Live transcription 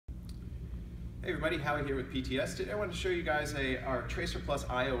Hey everybody, Howie here with PTS. Today I want to show you guys our TracerPlus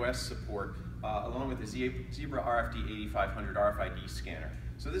iOS support along with the Zebra RFD8500 RFID scanner.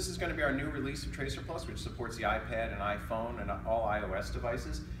 So this is going to be our new release of TracerPlus, which supports the iPad and iPhone and all iOS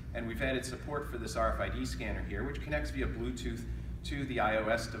devices. And we've added support for this RFID scanner here, which connects via Bluetooth to the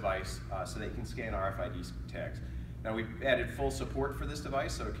iOS device so they can scan RFID tags. Now we've added full support for this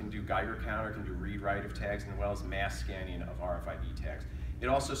device, so it can do Geiger counter, it can do read-write of tags, as well as mass scanning of RFID tags. It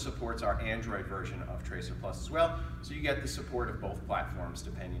also supports our Android version of TracerPlus as well, so you get the support of both platforms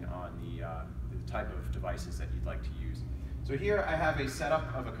depending on the type of devices that you'd like to use. So here I have a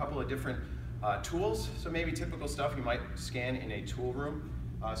setup of a couple of different tools, so maybe typical stuff you might scan in a tool room.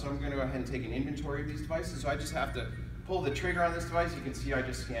 So I'm going to go ahead and take an inventory of these devices. So I just have to pull the trigger on this device. You can see I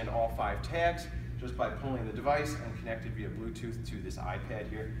just scanned all 5 tags just by pulling the device and connected via Bluetooth to this iPad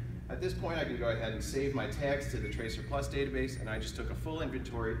here. At this point, I can go ahead and save my tags to the TracerPlus database, and I just took a full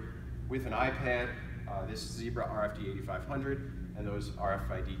inventory with an iPad, this Zebra RFD8500, and those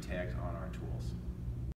RFID tags on our tools.